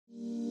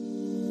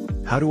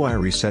How do I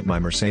reset my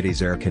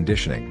Mercedes air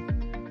conditioning?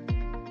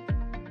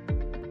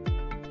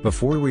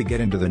 Before we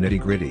get into the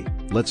nitty-gritty,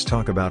 let's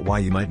talk about why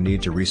you might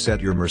need to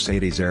reset your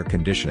Mercedes air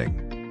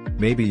conditioning.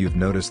 Maybe you've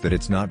noticed that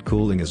it's not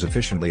cooling as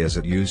efficiently as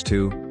it used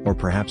to, or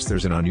perhaps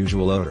there's an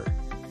unusual odor.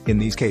 In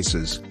these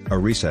cases, a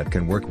reset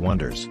can work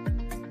wonders.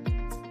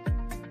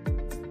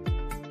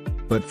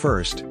 But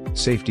first,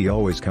 safety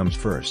always comes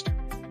first.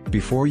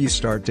 Before you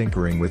start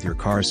tinkering with your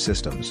car's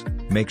systems,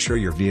 make sure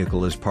your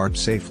vehicle is parked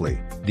safely,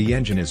 the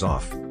engine is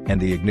off, and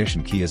the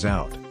ignition key is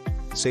out.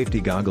 Safety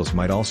goggles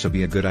might also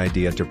be a good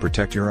idea to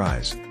protect your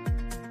eyes.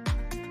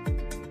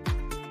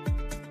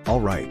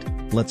 Alright,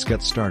 let's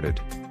get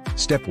started.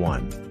 Step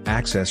 1.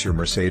 Access your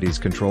Mercedes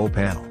control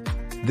panel.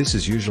 This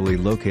is usually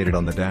located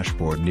on the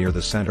dashboard near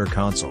the center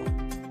console.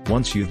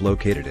 Once you've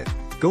located it,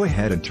 go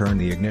ahead and turn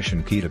the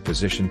ignition key to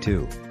position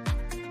 2.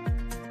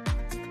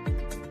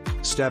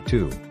 Step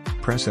 2.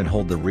 Press and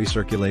hold the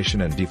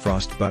recirculation and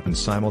defrost buttons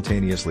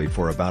simultaneously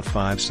for about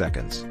 5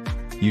 seconds.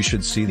 You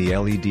should see the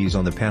LEDs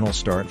on the panel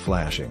start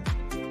flashing.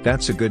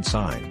 That's a good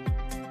sign.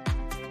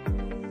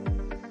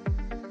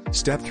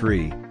 Step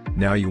 3.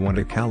 Now you want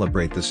to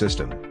calibrate the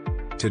system.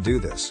 To do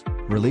this,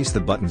 release the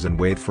buttons and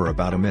wait for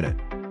about a minute.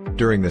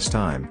 During this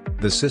time,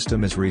 the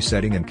system is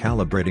resetting and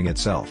calibrating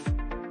itself.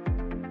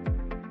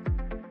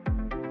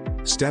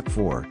 Step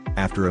 4.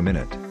 After a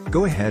minute,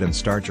 go ahead and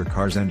start your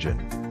car's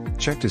engine.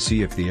 Check to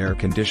see if the air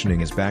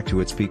conditioning is back to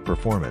its peak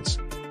performance.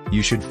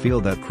 You should feel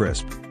that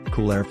crisp,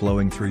 cool air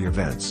flowing through your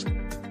vents.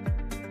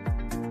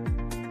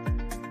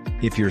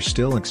 If you're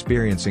still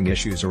experiencing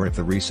issues or if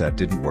the reset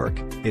didn't work,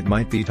 it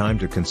might be time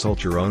to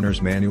consult your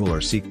owner's manual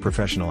or seek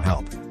professional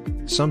help.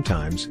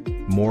 Sometimes,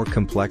 more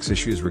complex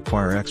issues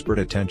require expert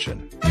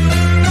attention.